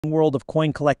World of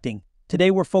coin collecting. Today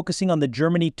we're focusing on the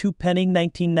Germany 2-penny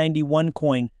 1991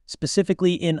 coin,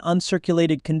 specifically in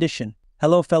uncirculated condition.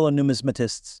 Hello fellow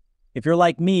numismatists. If you're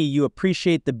like me, you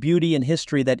appreciate the beauty and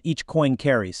history that each coin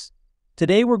carries.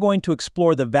 Today we're going to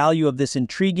explore the value of this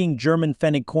intriguing German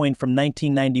Pfennig coin from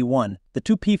 1991. The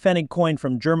 2p Pfennig coin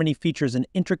from Germany features an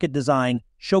intricate design,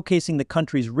 showcasing the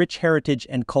country's rich heritage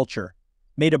and culture.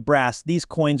 Made of brass, these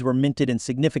coins were minted in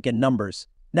significant numbers.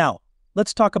 Now,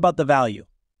 let's talk about the value.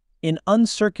 In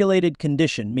uncirculated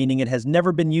condition, meaning it has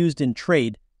never been used in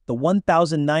trade, the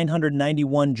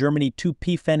 1991 Germany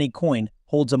 2p Pfennig coin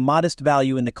holds a modest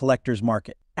value in the collector's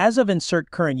market. As of insert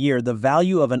current year, the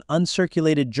value of an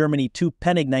uncirculated Germany 2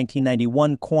 Pfennig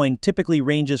 1991 coin typically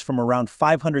ranges from around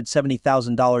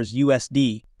 $570,000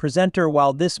 USD. Presenter,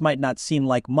 while this might not seem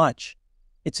like much,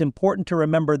 it's important to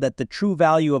remember that the true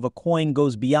value of a coin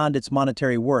goes beyond its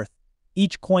monetary worth.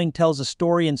 Each coin tells a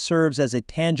story and serves as a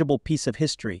tangible piece of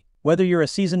history. Whether you're a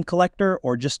seasoned collector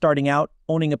or just starting out,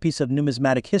 owning a piece of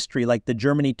numismatic history like the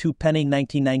Germany 2 Pfennig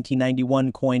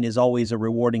 1991 coin is always a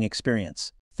rewarding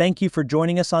experience. Thank you for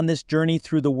joining us on this journey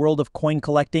through the world of coin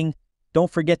collecting. Don't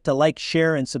forget to like,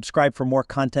 share, and subscribe for more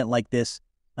content like this.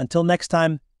 Until next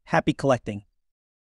time, happy collecting.